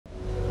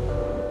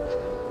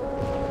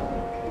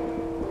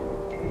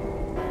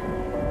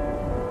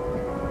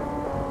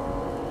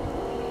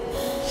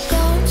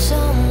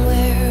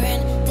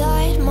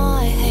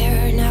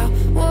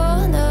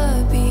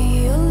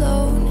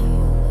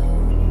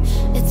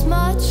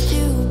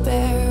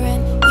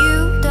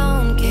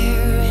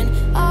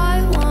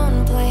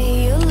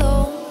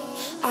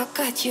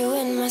got you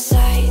in my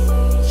sight.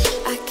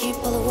 I keep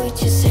all the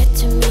words you said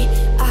to me.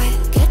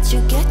 I'll get you,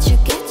 get you,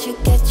 get you,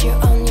 get you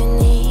on your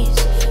knees.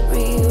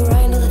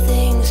 Rewrite all the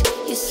things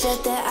you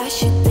said that I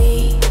should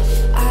be.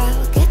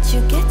 I'll get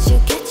you, get you,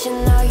 get you,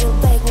 now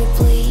you'll beg me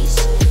please.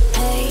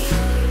 Hey,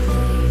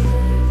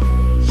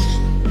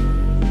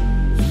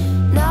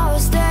 now I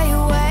stay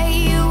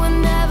away, you were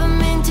never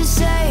meant to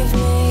save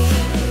me.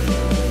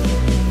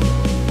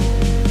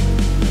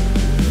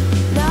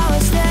 Now I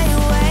stay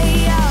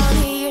away, I'll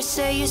hear you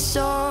say you're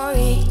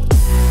sorry.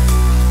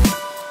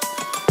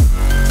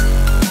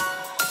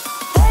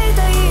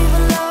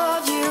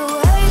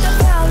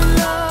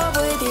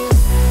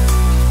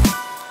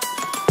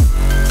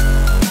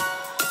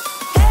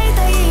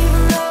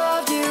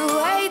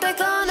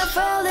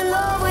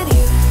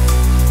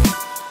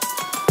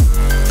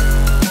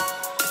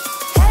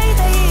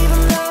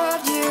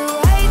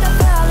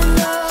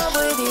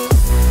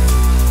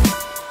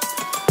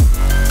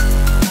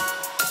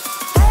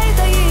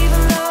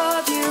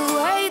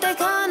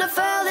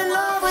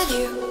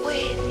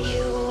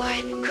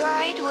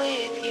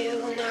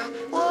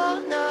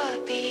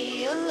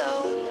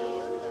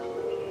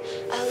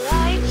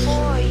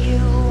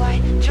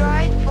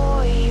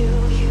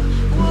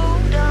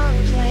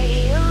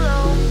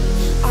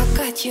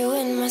 You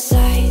in my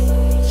sight.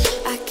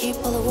 I keep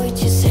all the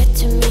words you said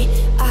to me.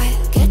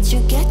 I'll get you,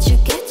 get you,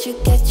 get you,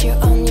 get you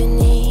on your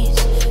knees.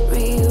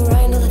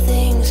 Rewrite all the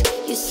things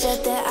you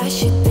said that I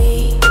should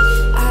be.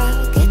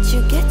 I'll get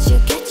you, get you,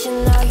 get you,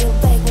 now you'll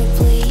beg me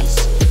please.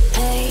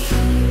 Hey,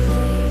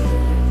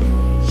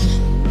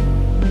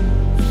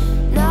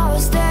 now I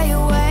stay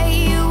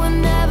away, you were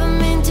never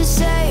meant to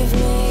save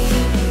me.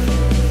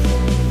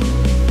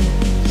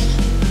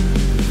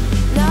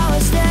 Now I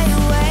stay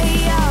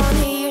away, I'll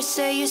hear you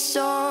say you're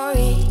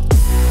sorry.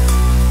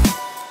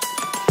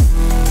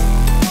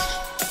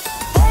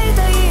 Hate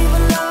I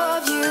even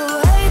loved you,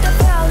 hate I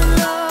fell in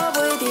love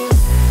with you.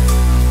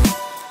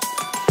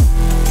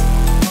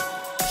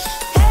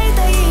 Hate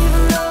I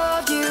even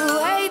loved you,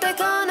 hate I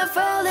kinda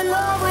fell in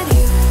love with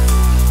you.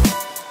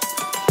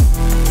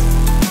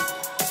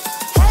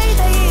 Hate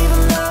I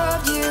even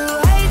loved you,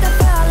 hate I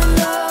fell in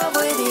love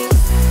with you.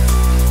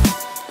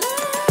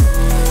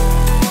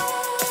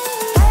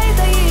 Hate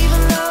I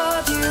even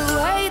loved you,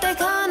 hate I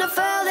kinda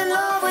fell in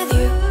love with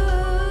you.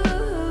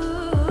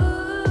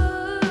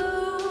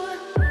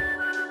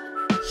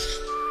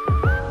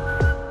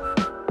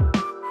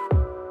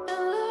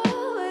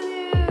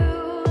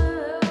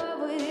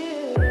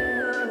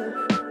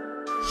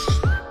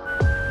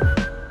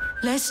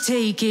 Let's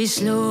take it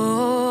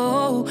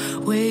slow.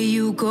 Where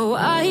you go,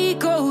 I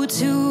go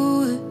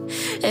too.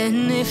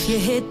 And if you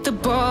hit the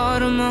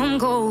bottom, I'm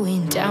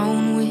going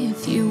down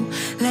with you.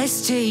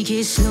 Let's take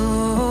it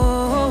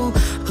slow.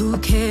 Who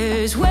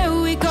cares where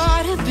we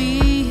gotta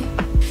be?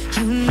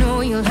 You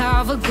know you'll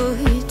have a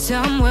good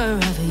time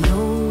wherever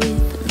you're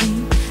with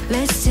me.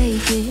 Let's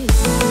take it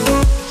slow.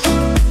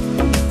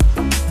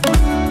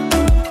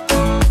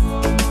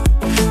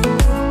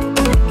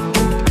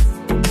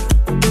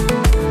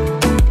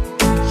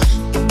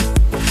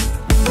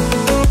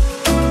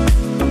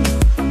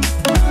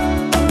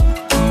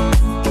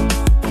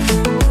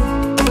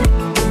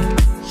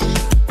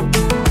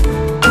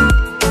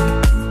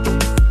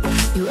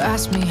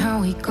 Ask me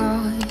how we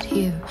got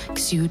here,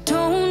 'cause you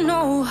don't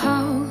know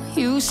how.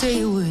 You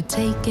say we're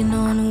taking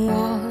on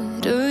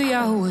water,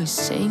 yeah, we're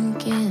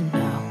sinking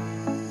now.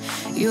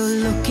 You're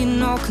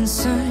looking all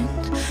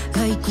concerned,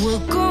 like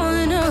we're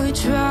gonna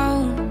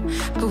drown.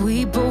 But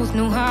we both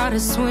know how to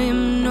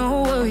swim,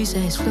 no worries,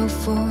 let's flow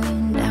for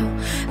now.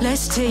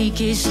 Let's take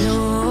it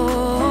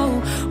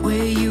slow.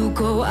 Where you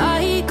go,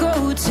 I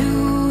go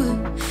too.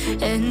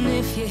 And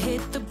if you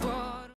hit the